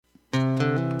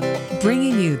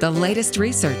bringing you the latest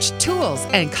research, tools,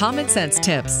 and common sense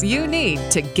tips you need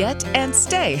to get and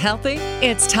stay healthy.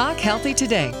 It's Talk Healthy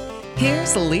Today.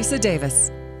 Here's Lisa Davis.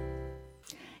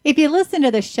 If you listen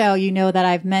to the show, you know that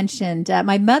I've mentioned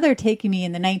my mother taking me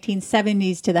in the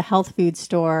 1970s to the health food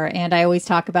store, and I always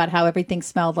talk about how everything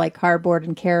smelled like cardboard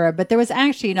and carob, but there was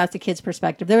actually, that's a kid's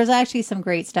perspective, there was actually some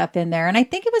great stuff in there. And I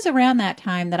think it was around that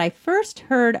time that I first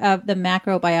heard of the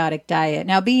macrobiotic diet.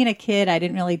 Now, being a kid, I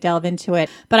didn't really delve into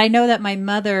it, but I know that my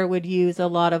mother would use a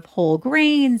lot of whole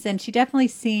grains, and she definitely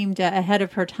seemed ahead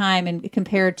of her time and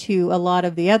compared to a lot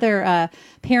of the other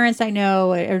parents I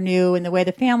know or knew and the way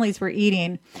the families were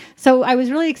eating. So I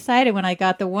was really excited when I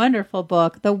got the wonderful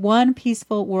book, The One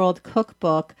Peaceful World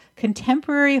Cookbook,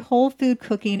 Contemporary Whole Food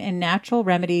Cooking and Natural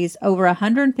Remedies, over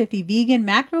 150 vegan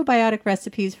macrobiotic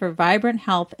recipes for vibrant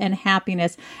health and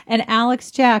happiness. And Alex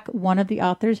Jack, one of the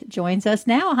authors, joins us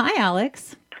now. Hi,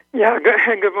 Alex. Yeah,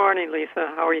 good morning,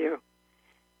 Lisa. How are you?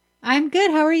 I'm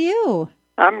good. How are you?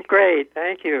 I'm great.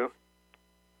 Thank you.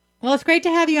 Well, it's great to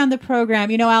have you on the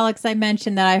program. You know, Alex, I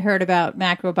mentioned that I heard about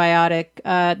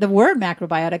macrobiotic, the word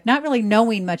macrobiotic, not really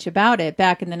knowing much about it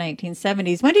back in the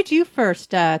 1970s. When did you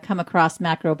first come across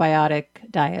macrobiotic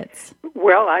diets?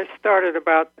 Well, I started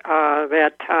about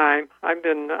that time.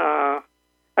 I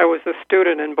was a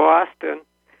student in Boston,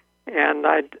 and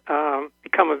I'd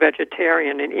become a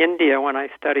vegetarian in India when I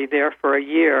studied there for a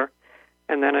year.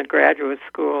 And then at graduate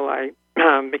school, I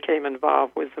became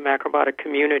involved with the macrobiotic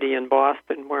community in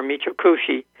Boston, where Michio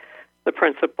Kushi, the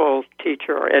principal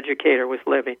teacher or educator, was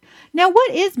living. Now,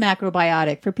 what is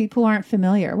macrobiotic for people who aren't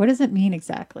familiar? What does it mean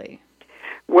exactly?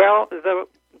 Well,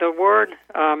 the word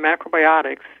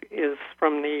macrobiotics is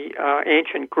from the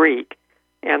ancient Greek,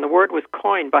 and the word was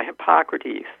coined by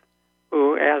Hippocrates,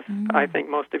 who, as I think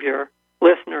most of your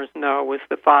listeners know, was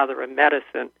the father of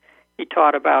medicine. He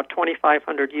taught about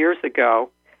 2,500 years ago,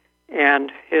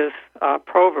 and his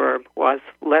proverb was,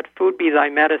 "Let food be thy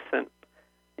medicine,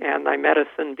 and thy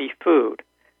medicine be food."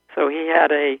 So he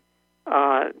had a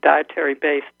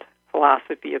dietary-based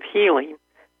philosophy of healing,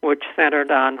 which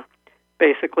centered on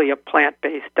basically a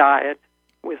plant-based diet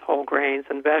with whole grains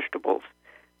and vegetables.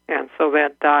 And so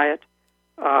that diet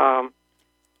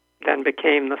then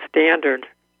became the standard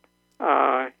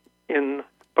in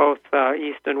both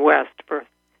East and West for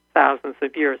thousands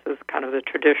of years as kind of the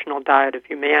traditional diet of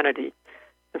humanity.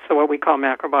 And so what we call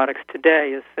macrobiotics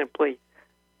today is simply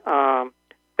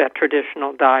that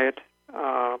traditional diet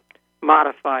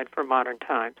modified for modern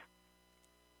times.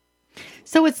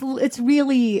 So it's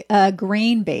really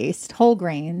grain-based, whole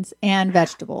grains and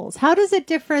vegetables. How does it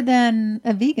differ than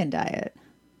a vegan diet?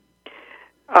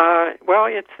 Well,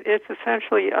 it's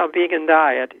essentially a vegan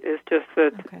diet. It's just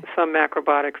that some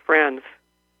macrobiotic friends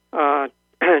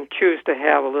choose to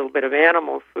have a little bit of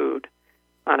animal food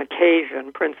on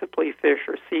occasion, principally fish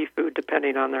or seafood,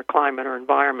 depending on their climate or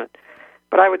environment.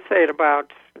 But I would say at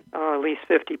about at least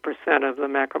 50% of the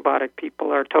macrobiotic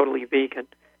people are totally vegan,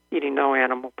 eating no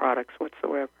animal products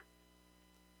whatsoever.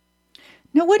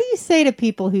 Now, what do you say to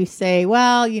people who say,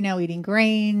 well, you know, eating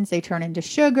grains, they turn into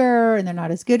sugar and they're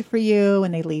not as good for you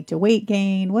and they lead to weight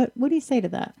gain? What do you say to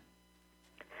that?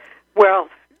 Well,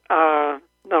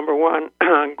 number one,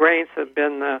 grains have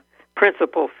been the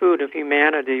principal food of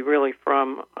humanity really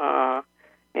from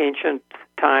ancient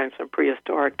times and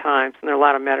prehistoric times. And there are a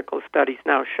lot of medical studies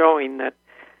now showing that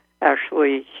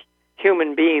actually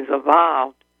human beings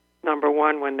evolved, number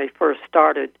one, when they first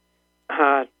started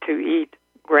to eat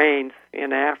grains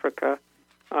in Africa,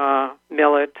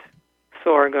 millet,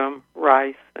 sorghum,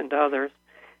 rice, and others.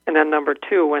 And then number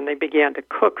two, when they began to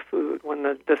cook food, when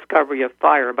the discovery of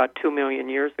fire about 2 million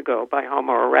years ago by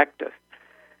Homo erectus.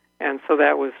 And so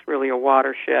that was really a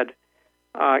watershed,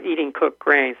 eating cooked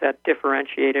grains that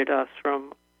differentiated us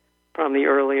from the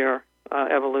earlier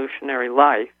evolutionary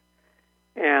life.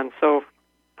 And so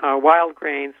wild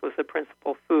grains was the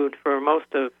principal food for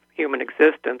most of human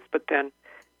existence, but then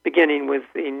beginning with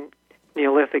the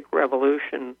Neolithic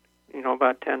Revolution,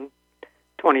 about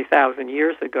 20,000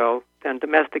 years ago, then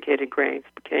domesticated grains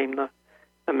became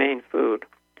the main food.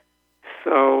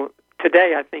 So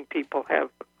today I think people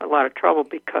have a lot of trouble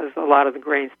because a lot of the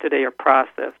grains today are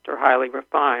processed or highly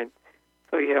refined.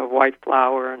 So you have white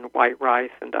flour and white rice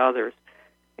and others.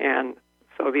 And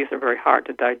so these are very hard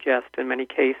to digest in many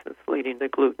cases, leading to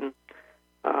gluten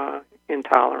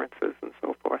intolerances and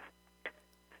so forth.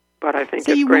 But I think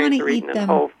if grains are eaten in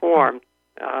whole form,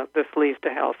 this leads to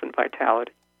health and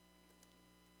vitality.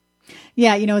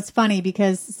 Yeah, it's funny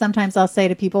because sometimes I'll say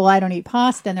to people, well, I don't eat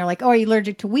pasta, and they're like, oh, are you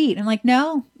allergic to wheat? I'm like,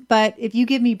 no, but if you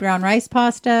give me brown rice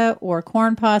pasta or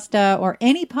corn pasta or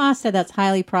any pasta that's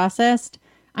highly processed,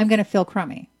 I'm going to feel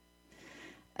crummy.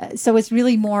 So it's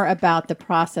really more about the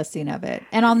processing of it.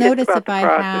 And I'll It's notice about if the I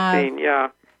processing, yeah.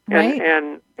 Right?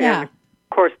 And Yeah. of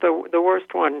course, the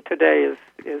worst one today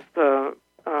is the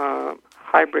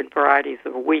hybrid varieties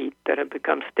of wheat that have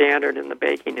become standard in the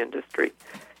baking industry,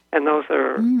 and those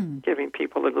are giving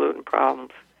people the gluten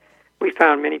problems. We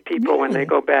found many people when they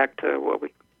go back to what we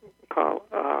call,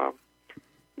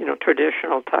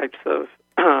 traditional types of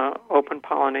open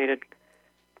pollinated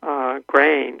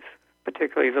grains,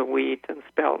 particularly the wheat and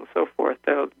spelt and so forth.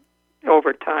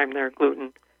 Over time, their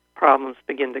gluten problems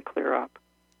begin to clear up.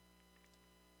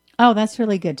 Oh, that's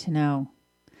really good to know.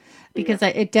 Because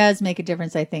it does make a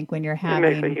difference, I think, when you're having,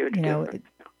 it makes a huge difference.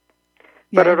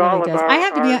 But at it really all does. of I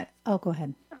have to be. Oh, go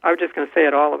ahead. I was just going to say,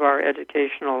 at all of our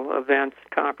educational events,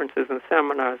 conferences, and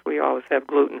seminars, we always have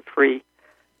gluten-free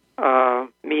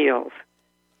meals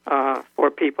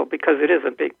for people because it is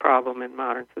a big problem in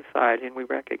modern society, and we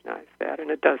recognize that. And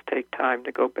it does take time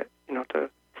to go back, to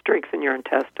strengthen your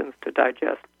intestines to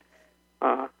digest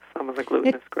some of the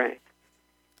glutinous grains.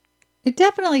 It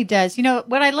definitely does.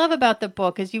 What I love about the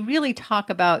book is you really talk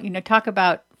about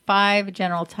 5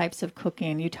 general types of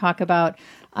cooking. You talk about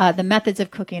the methods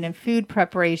of cooking and food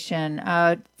preparation,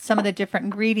 some of the different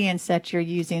ingredients that you're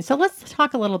using. So let's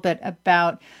talk a little bit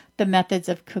about the methods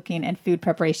of cooking and food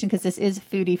preparation, because this is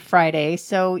Foodie Friday.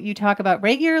 So you talk about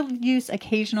regular use,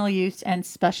 occasional use, and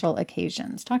special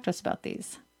occasions. Talk to us about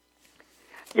these.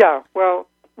 Yeah, well,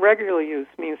 regular use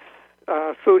means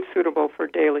food suitable for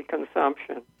daily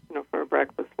consumption, for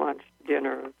breakfast, lunch,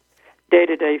 dinner,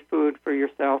 day-to-day food for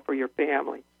yourself or your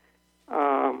family.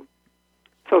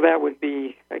 So that would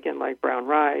be, again, like brown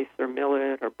rice or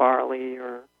millet or barley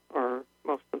or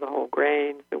most of the whole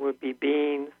grains. It would be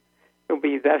beans. It would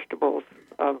be vegetables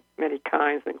of many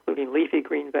kinds, including leafy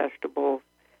green vegetables,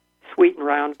 sweet and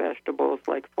round vegetables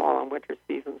like fall and winter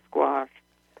season squash,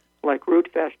 like root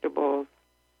vegetables,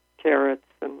 carrots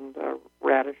and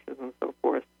radishes and so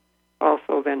forth.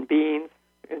 Also then beans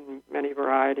in many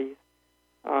varieties.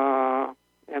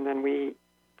 And then we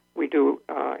do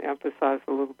emphasize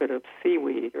a little bit of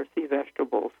seaweed or sea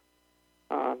vegetables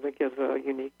that gives a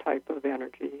unique type of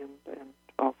energy and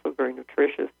also very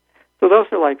nutritious. So those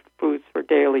are like foods for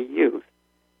daily use.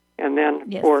 And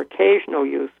then for occasional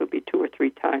use would be 2 or 3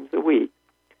 times a week.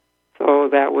 So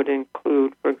that would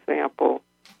include, for example,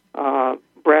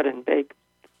 bread and baked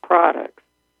products.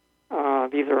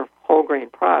 These are whole grain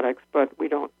products, but we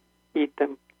don't eat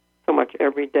them so much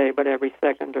every day, but every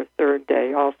second or third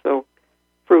day. Also,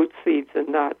 fruit, seeds, and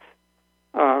nuts,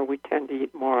 we tend to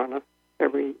eat more on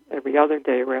every other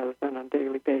day rather than on a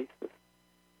daily basis.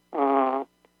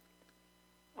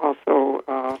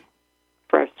 Also,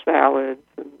 fresh salads,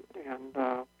 and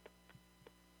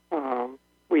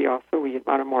we also eat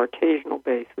on a more occasional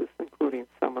basis, including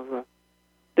some of the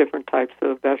different types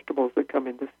of vegetables that come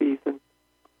into season.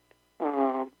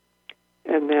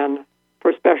 And then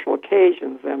for special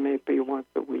occasions, that may be once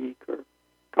a week or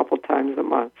a couple times a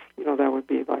month. That would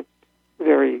be like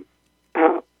very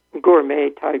gourmet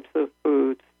types of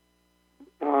foods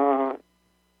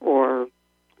or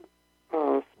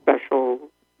special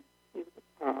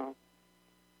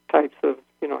types of,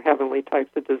 heavenly types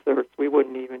of desserts we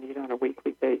wouldn't even eat on a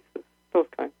weekly basis, those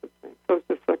kinds of things. So it's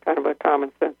just a kind of a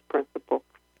common sense principle.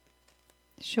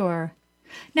 Sure.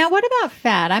 Now, what about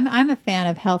fat? I'm a fan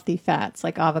of healthy fats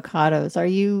like avocados.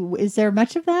 Is there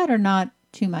much of that or not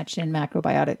too much in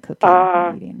macrobiotic cooking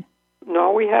and eating?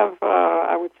 No, we have,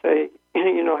 I would say,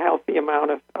 healthy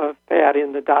amount of fat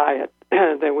in the diet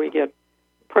that we get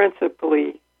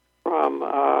principally from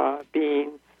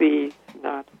beans, seeds,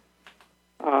 nuts,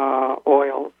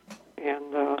 oils,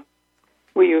 and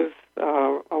we use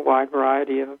a wide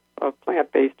variety of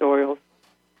plant-based oils,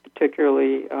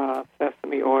 particularly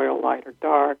sesame oil, light or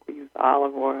dark. We use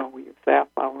olive oil. We use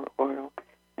safflower oil.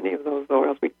 Any of those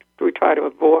oils. We try to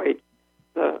avoid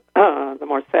the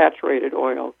more saturated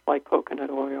oils like coconut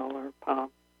oil or palm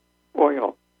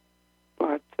oil.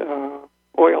 But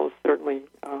oils certainly,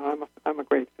 I'm a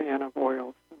great fan of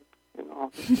oils in all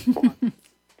different forms.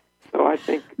 So I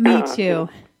think me too.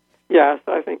 Yes,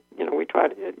 I think we try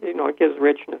to. It gives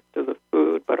richness to the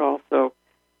food, but also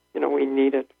we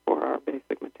need it for our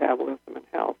basic metabolism and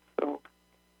health. So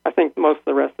I think most of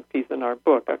the recipes in our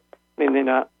book, they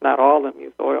not all of them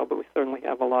use oil, but we certainly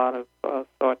have a lot of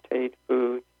sautéed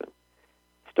foods and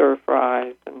stir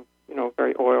fries and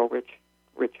very oil-rich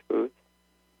foods.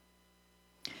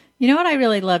 What I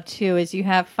really love, too, is you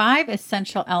have 5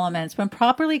 essential elements. When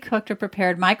properly cooked or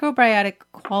prepared, macrobiotic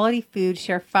quality foods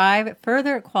share 5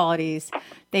 further qualities.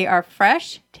 They are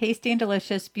fresh, tasty, and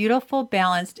delicious, beautiful,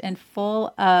 balanced, and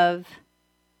full of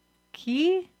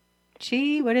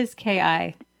what is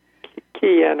Ki?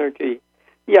 Key energy.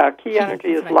 Yeah, key energy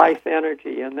is right. life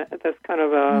energy, and that's kind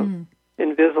of a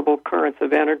invisible currents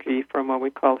of energy from what we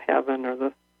call heaven, or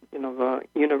the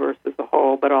universe as a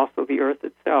whole, but also the Earth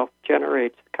itself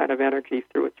generates kind of energy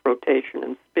through its rotation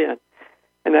and spin.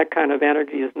 And that kind of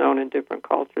energy is known in different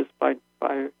cultures by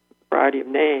a variety of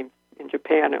names. In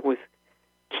Japan, it was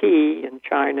ki. In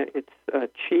China, it's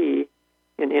chi.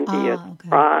 In India, it's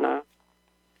prana.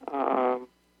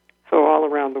 So all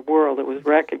around the world, it was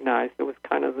recognized. It was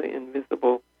kind of the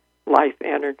invisible life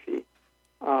energy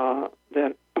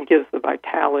that gives the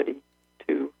vitality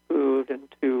to food and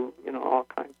to all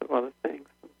kinds of other things.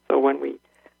 So when we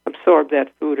absorb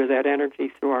that food or that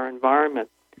energy through our environment,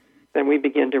 then we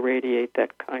begin to radiate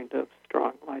that kind of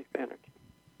strong life energy.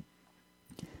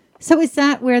 So is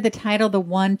that where the title, The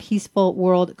One Peaceful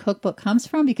World Cookbook, comes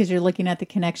from? Because you're looking at the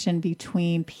connection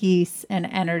between peace and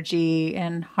energy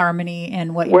and harmony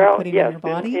and what you're putting in your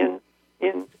body?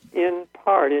 In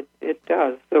part, it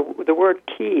does. The word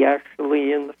ki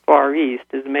actually in the Far East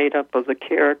is made up of the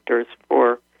characters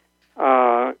for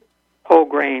whole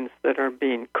grains that are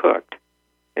being cooked.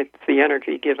 It's the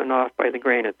energy given off by the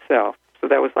grain itself. So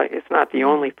that was it's not the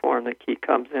only form that ki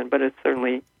comes in, but it's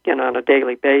certainly, on a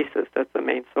daily basis, that's the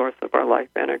main source of our life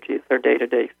energy. It's our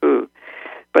day-to-day food.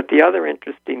 But the other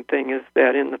interesting thing is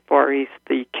that in the Far East,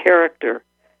 the character,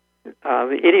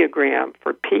 the ideogram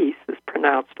for peace is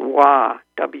pronounced wa,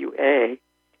 W-A,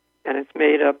 and it's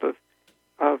made up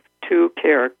of two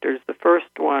characters. The first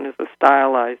one is a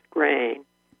stylized grain,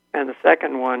 and the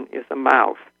second one is a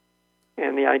mouth.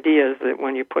 And the idea is that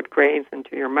when you put grains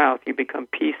into your mouth, you become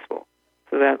peaceful.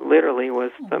 So that literally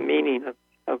was the meaning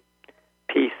of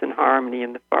peace and harmony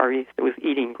in the Far East. It was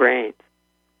eating grains.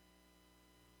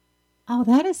 Oh,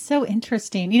 that is so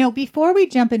interesting. Before we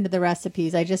jump into the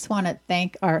recipes, I just want to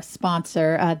thank our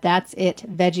sponsor, That's It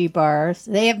Veggie Bars.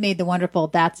 They have made the wonderful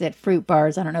That's It fruit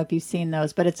bars. I don't know if you've seen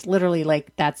those, but it's literally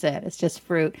like that's it. It's just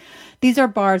fruit. These are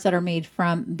bars that are made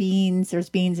from beans. There's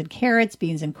beans and carrots,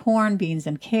 beans and corn, beans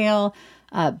and kale,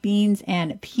 beans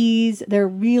and peas. They're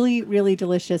really, really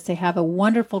delicious. They have a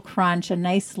wonderful crunch, a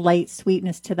nice light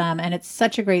sweetness to them, and it's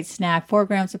such a great snack. 4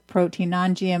 grams of protein,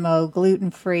 non-GMO,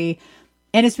 gluten-free.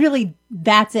 And it's really,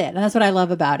 that's it. And that's what I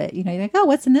love about it. You're like, oh,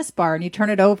 what's in this bar? And you turn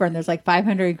it over and there's like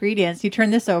 500 ingredients. You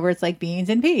turn this over, it's like beans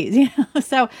and peas.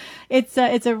 So it's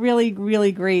a really,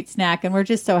 really great snack. And we're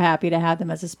just so happy to have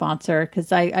them as a sponsor,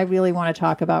 because I really want to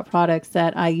talk about products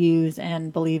that I use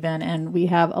and believe in. And we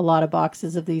have a lot of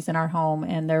boxes of these in our home,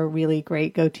 and they're really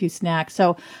great go-to snacks.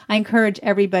 So I encourage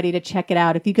everybody to check it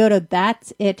out. If you go to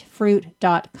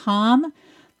that'sitfruit.com,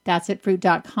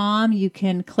 that'sitfruit.com. You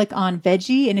can click on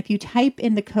veggie, and if you type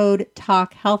in the code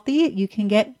Talk Healthy, you can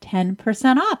get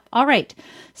 10% off. All right.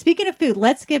 Speaking of food,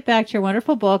 let's get back to your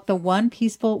wonderful book, The One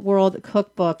Peaceful World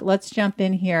Cookbook. Let's jump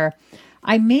in here.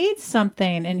 I made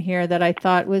something in here that I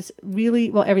thought was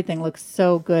really, everything looks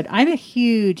so good. I'm a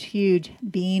huge, huge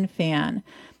bean fan.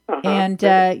 And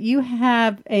you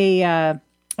have a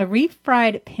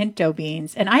refried pinto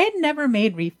beans, and I had never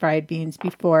made refried beans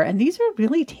before, and these were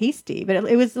really tasty, but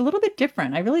it was a little bit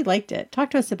different. I really liked it. Talk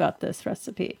to us about this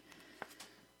recipe.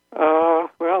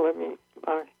 Let me,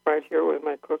 right here with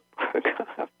my cookbook, I'll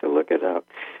have to look it up.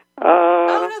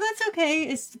 Oh, no, that's okay.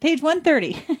 It's page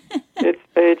 130. It's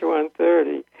page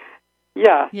 130.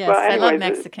 Yeah. Yes, well, anyway, I love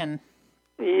Mexican.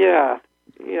 Yeah.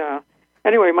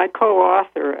 Anyway, my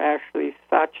co-author, actually,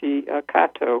 Sachi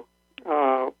Kato,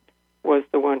 was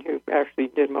the one who actually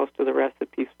did most of the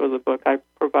recipes for the book. I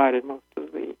provided most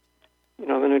of the, the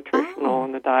nutritional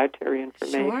and the dietary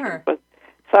information. Sure. But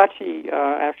Sachi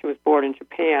actually was born in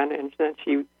Japan, and then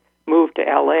she moved to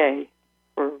L.A.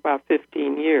 for about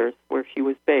 15 years, where she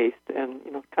was based, and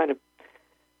kind of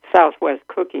Southwest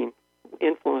cooking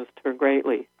influenced her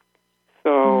greatly.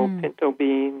 So pinto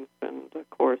beans, and of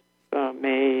course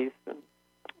maize and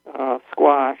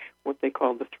squash, what they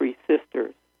call the Three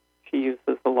Sisters. She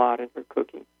uses a lot in her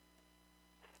cooking.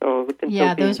 So the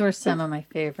pinto beans, those were some of my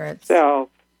favorites. Itself,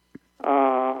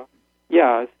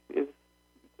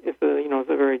 is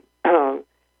a very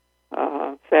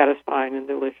satisfying and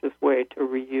delicious way to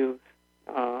reuse,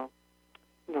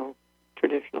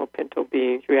 traditional pinto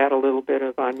beans. You add a little bit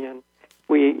of onion.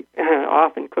 We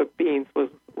often cook beans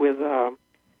with a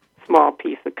small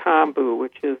piece of kombu,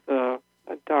 which is a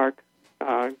dark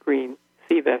green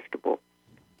sea vegetable,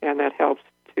 and that helps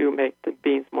to make the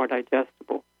beans more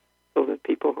digestible, so that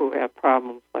people who have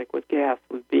problems like with gas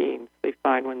with beans, they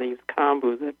find when they use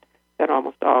kombu that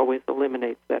almost always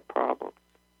eliminates that problem.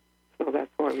 So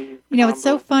that's why we use kombu. It's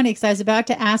so funny, because I was about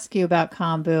to ask you about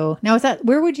kombu. Now,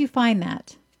 where would you find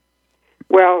that?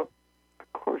 Well,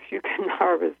 of course, you can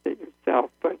harvest it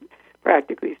yourself, but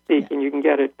practically speaking. You can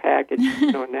get it packaged,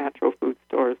 in natural food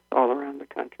stores all around the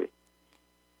country.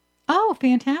 Oh,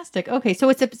 fantastic. Okay, so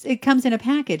it comes in a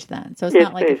package then. So it's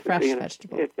not like a fresh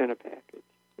vegetable. It's in a package,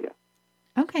 yeah.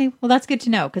 Okay, well, that's good to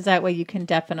know because that way you can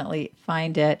definitely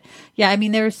find it. Yeah, I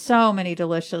mean, there's so many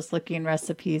delicious looking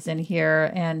recipes in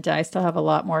here, and I still have a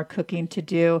lot more cooking to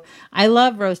do. I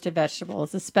love roasted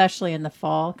vegetables, especially in the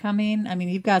fall coming. I mean,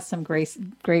 you've got some great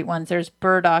ones. There's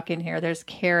burdock in here. There's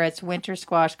carrots, winter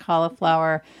squash,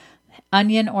 cauliflower,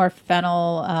 onion or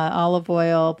fennel, olive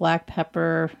oil, black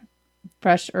pepper,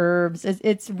 fresh herbs.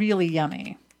 It's really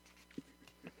yummy.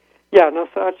 Yeah, no,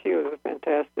 Sachi was a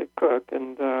fantastic cook,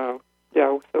 and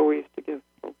so we used to give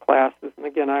classes, and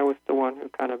again, I was the one who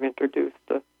kind of introduced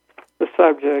the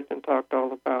subject and talked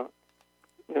all about,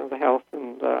 the health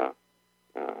and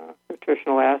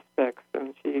nutritional aspects,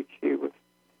 and she was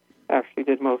actually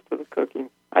did most of the cooking.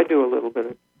 I do a little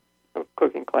bit of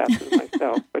cooking classes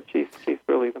myself, but she's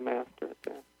really the master at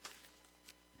that.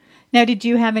 Now, did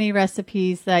you have any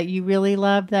recipes that you really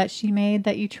loved that she made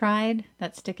that you tried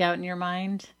that stick out in your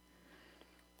mind?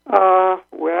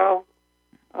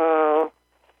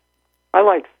 I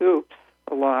like soups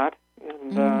a lot,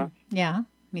 and yeah,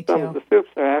 me some too. of the soups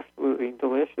are absolutely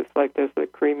delicious. Like there's the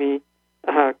creamy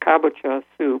kabocha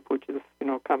soup, which is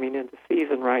coming into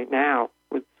season right now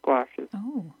with squashes.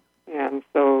 Oh, and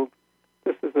so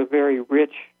this is a very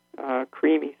rich,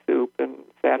 creamy soup and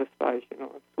satisfies a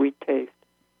sweet taste.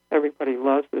 Everybody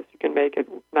loves this. You can make it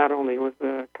not only with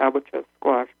the kabocha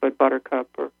squash, but buttercup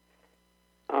or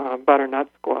butternut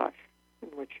squash, in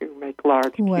which you make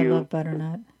large cubes. I love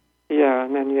butternut. Yeah,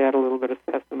 and then you add a little bit of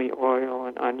sesame oil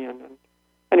and onion. And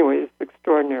anyway, it's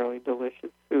extraordinarily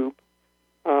delicious soup.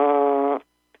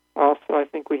 Also, I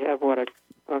think we have a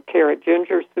carrot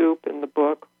ginger soup in the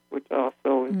book, which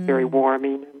also is very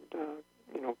warming and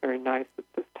very nice at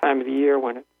this time of the year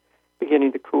when it's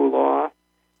beginning to cool off.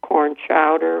 Corn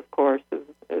chowder, of course,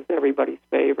 is everybody's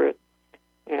favorite.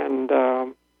 And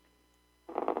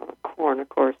corn, of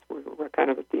course, we're kind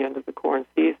of at the end of the corn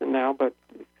season now, but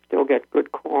you still get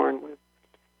good corn.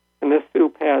 And this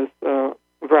soup has a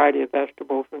variety of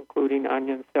vegetables, including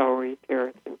onion, celery,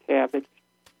 carrots, and cabbage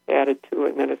added to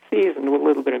it. And then it's seasoned with a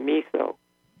little bit of miso.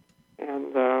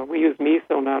 And we use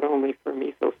miso not only for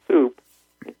miso soup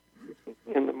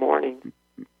in the morning,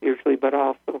 usually, but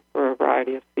also for a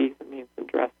variety of seasonings and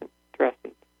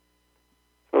dressings.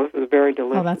 So this is very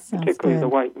delicious. That sounds particularly good. The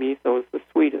white miso is the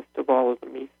sweetest of all of the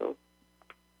misos.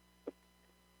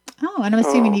 Oh, and I'm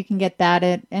assuming you can get that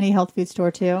at any health food store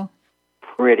too?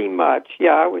 Pretty much,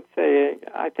 yeah. I would say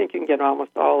I think you can get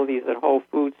almost all of these at Whole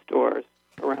Food stores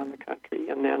around the country,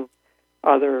 and then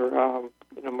other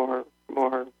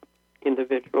more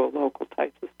individual local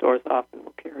types of stores often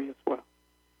will carry as well.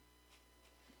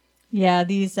 Yeah,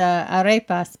 these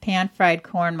arepas, pan-fried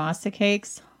corn masa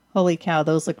cakes, holy cow,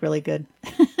 those look really good.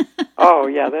 Oh,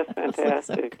 yeah, that's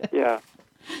fantastic. So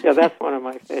yeah, that's one of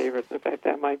my favorites. In fact,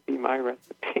 that might be my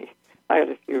recipe. I had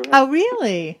a few recipes. Oh,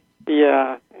 really?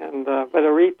 Yeah, and but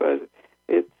arepa,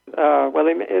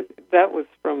 that was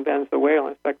from Venezuela.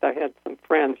 In fact, I had some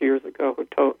friends years ago who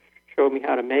showed me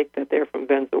how to make that. They're from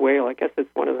Venezuela. I guess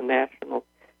it's one of the national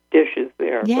dishes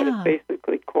there. Yeah. But it's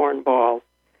basically corn balls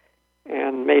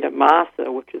and made of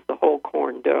masa, which is the whole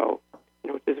corn dough,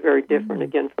 which is very different,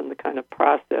 again, from the kind of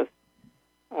processed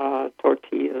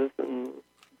tortillas and,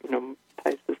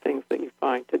 types of things that you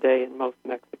find today in most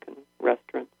Mexican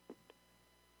restaurants.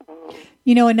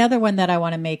 Another one that I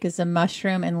want to make is a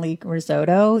mushroom and leek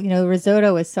risotto.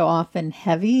 Risotto is so often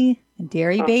heavy and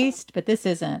dairy-based, but this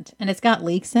isn't. And it's got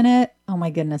leeks in it. Oh, my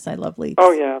goodness, I love leeks.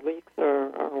 Oh, yeah, leeks are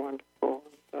wonderful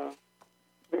and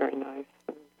very nice.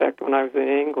 In fact, when I was in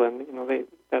England,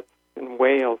 that's in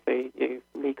Wales, they use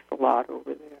leeks a lot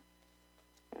over there.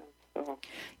 And so,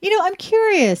 I'm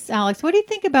curious, Alex, what do you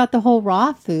think about the whole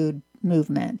raw food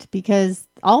movement? Because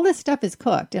all this stuff is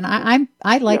cooked, and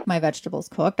I like my vegetables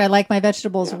cooked. I like my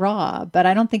vegetables raw, but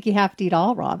I don't think you have to eat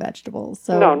all raw vegetables.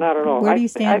 So no, not at all. Where do you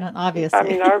stand on, obviously? I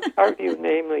mean, our view,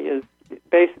 namely, is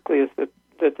basically that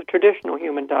the traditional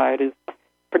human diet is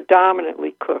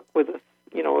predominantly cooked with a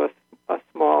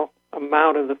small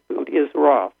amount of the food is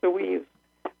raw. So we use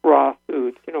raw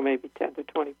foods, maybe 10 to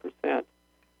 20%.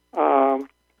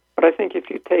 But I think if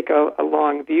you take a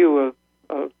long view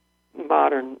of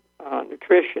modern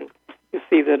nutrition, you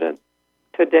see that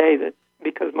today that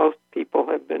because most people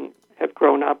have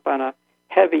grown up on a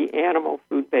heavy animal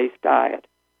food-based diet,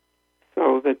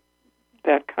 so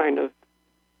that kind of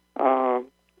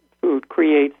food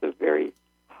creates a very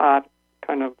hot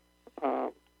kind of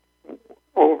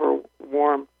over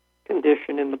warm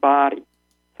condition in the body.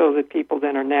 so that people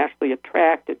then are naturally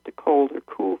attracted to cold or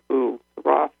cool foods,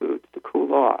 raw foods, to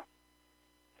cool off.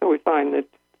 So we find that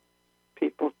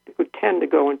people who tend to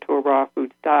go into a raw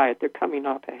foods diet, they're coming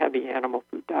off a heavy animal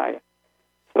food diet.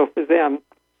 So for them,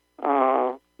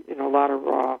 a lot of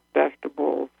raw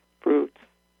vegetables, fruits,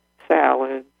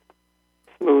 salads,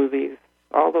 smoothies,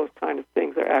 all those kind of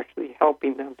things are actually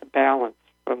helping them to balance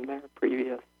from their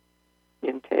previous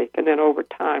intake. And then over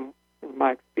time, in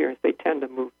my experience, they tend to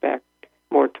move back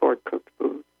more toward cooked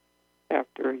foods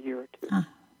after a year or two.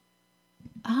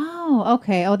 Oh,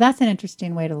 okay. Oh, that's an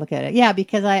interesting way to look at it. Yeah,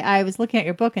 because I was looking at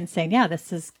your book and saying, yeah,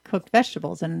 this is cooked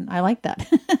vegetables, and I like that.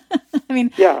 I mean,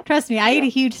 trust me, I eat a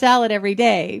huge salad every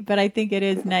day, but I think it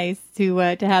is nice to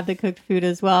have the cooked food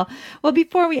as well. Well,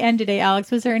 before we end today,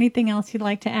 Alex, was there anything else you'd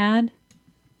like to add?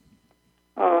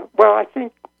 Well, I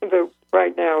think that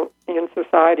right now in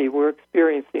society we're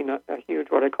experiencing a huge,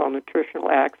 what I call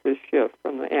nutritional axis shift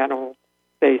from the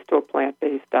animal-based to a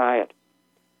plant-based diet.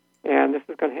 And this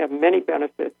is going to have many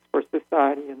benefits for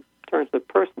society in terms of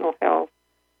personal health,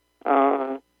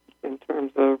 in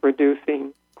terms of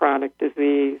reducing chronic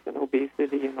disease and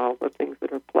obesity and all the things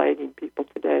that are plaguing people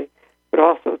today. But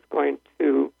also it's going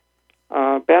to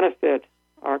benefit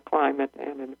our climate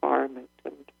and environment.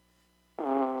 And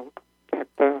in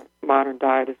fact, the modern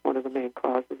diet is one of the main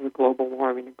causes of global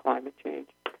warming and climate change.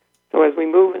 So as we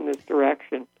move in this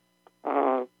direction,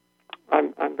 I'm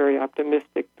very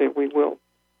optimistic that we will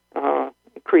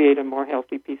create a more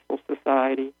healthy, peaceful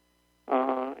society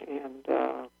and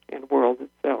world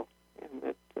itself, and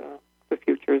that the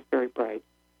future is very bright.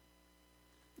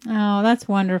 Oh, that's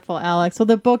wonderful, Alex. So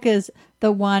the book is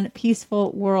The One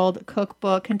Peaceful World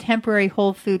Cookbook, Contemporary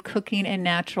Whole Food Cooking and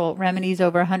Natural Remedies,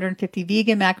 over 150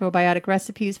 vegan macrobiotic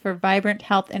recipes for vibrant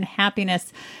health and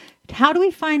happiness. How do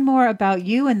we find more about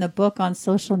you and the book on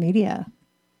social media?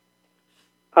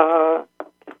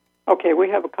 Okay, we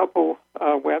have a couple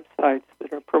websites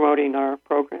that are promoting our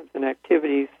programs and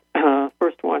activities.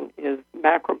 First one is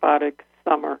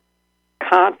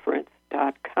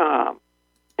macrobioticsummerconference.com.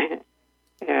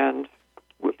 And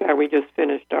with that, we just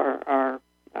finished our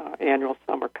annual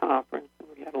summer conference, and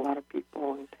we had a lot of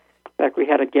people. And in fact, we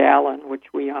had a gala in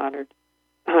which we honored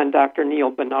Dr.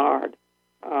 Neil Bernard,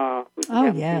 who's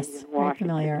an MD in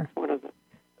Washington, one of the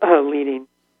leading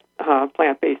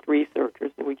plant-based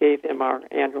researchers, and we gave him our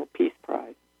annual Peace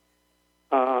Prize.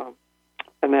 And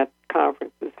that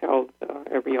conference is held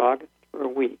every August for a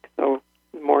week. So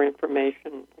more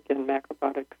information, again,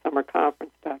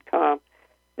 macrobioticsummerconference.com.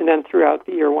 And then throughout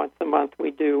the year, once a month,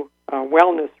 we do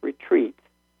wellness retreats.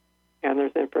 And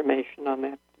there's information on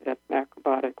that at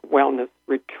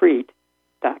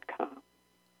macrobioticwellnessretreat.com.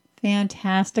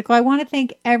 Fantastic. Well, I want to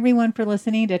thank everyone for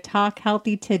listening to Talk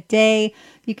Healthy Today.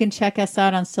 You can check us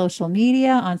out on social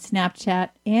media, on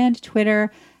Snapchat and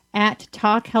Twitter at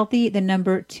Talk Healthy, the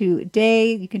number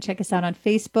 2day. You can check us out on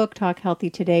Facebook, Talk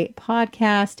Healthy Today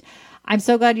podcast. I'm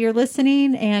so glad you're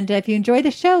listening. And if you enjoy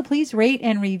the show, please rate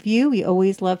and review. We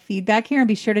always love feedback here. And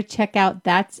be sure to check out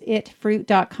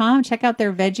that'sitfruit.com. Check out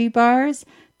their veggie bars.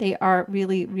 They are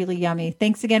really, really yummy.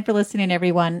 Thanks again for listening,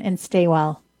 everyone, and stay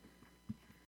well.